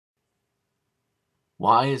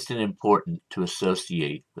Why is it important to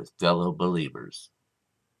associate with fellow believers?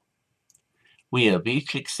 We have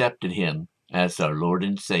each accepted him as our Lord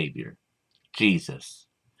and Savior, Jesus.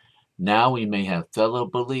 Now we may have fellow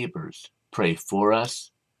believers pray for us,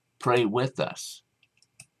 pray with us.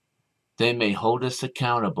 They may hold us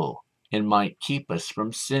accountable and might keep us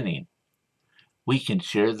from sinning. We can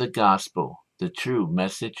share the gospel, the true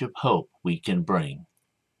message of hope we can bring.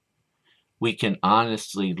 We can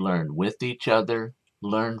honestly learn with each other,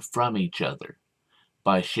 learn from each other,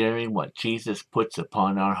 by sharing what Jesus puts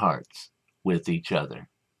upon our hearts with each other.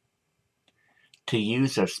 To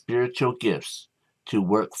use our spiritual gifts to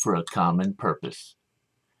work for a common purpose.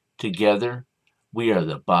 Together, we are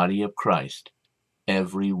the body of Christ,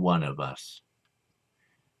 every one of us.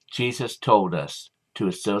 Jesus told us to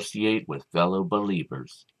associate with fellow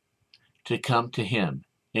believers, to come to him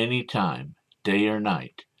anytime, day or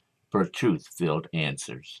night, for truth-filled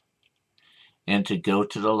answers, and to go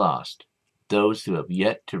to the lost, those who have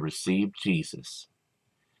yet to receive Jesus,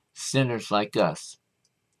 sinners like us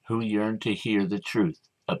who yearn to hear the truth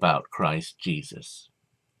about Christ Jesus.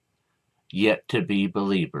 Yet to be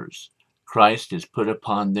believers, Christ has put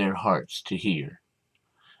upon their hearts to hear.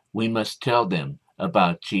 We must tell them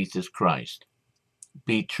about Jesus Christ.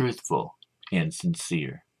 Be truthful and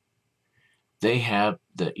sincere. They have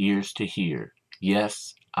the ears to hear,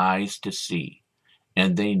 yes, eyes to see,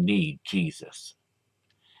 and they need Jesus.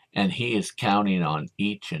 And he is counting on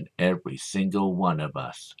each and every single one of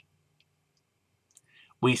us.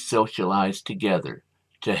 We socialize together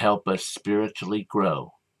to help us spiritually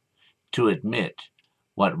grow, to admit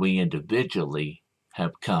what we individually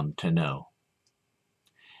have come to know,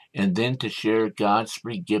 and then to share God's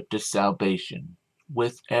free gift of salvation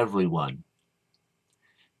with everyone.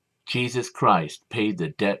 Jesus Christ paid the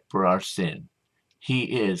debt for our sin. He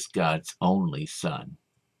is God's only Son.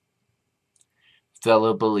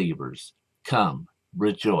 Fellow believers, come,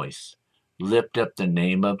 rejoice, lift up the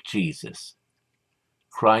name of Jesus.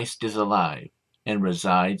 Christ is alive and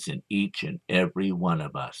resides in each and every one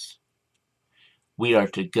of us. We are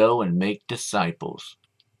to go and make disciples.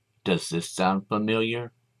 Does this sound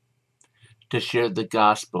familiar? To share the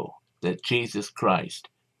gospel that Jesus Christ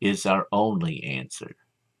is our only answer.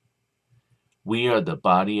 We are the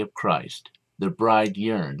body of Christ. The bride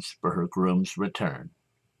yearns for her groom's return.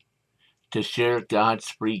 To share God's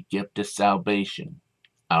free gift of salvation,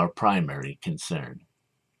 our primary concern.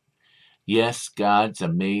 Yes, God's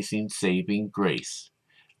amazing saving grace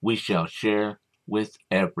we shall share with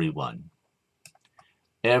everyone.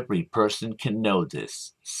 Every person can know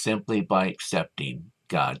this simply by accepting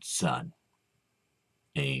God's Son.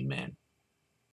 Amen.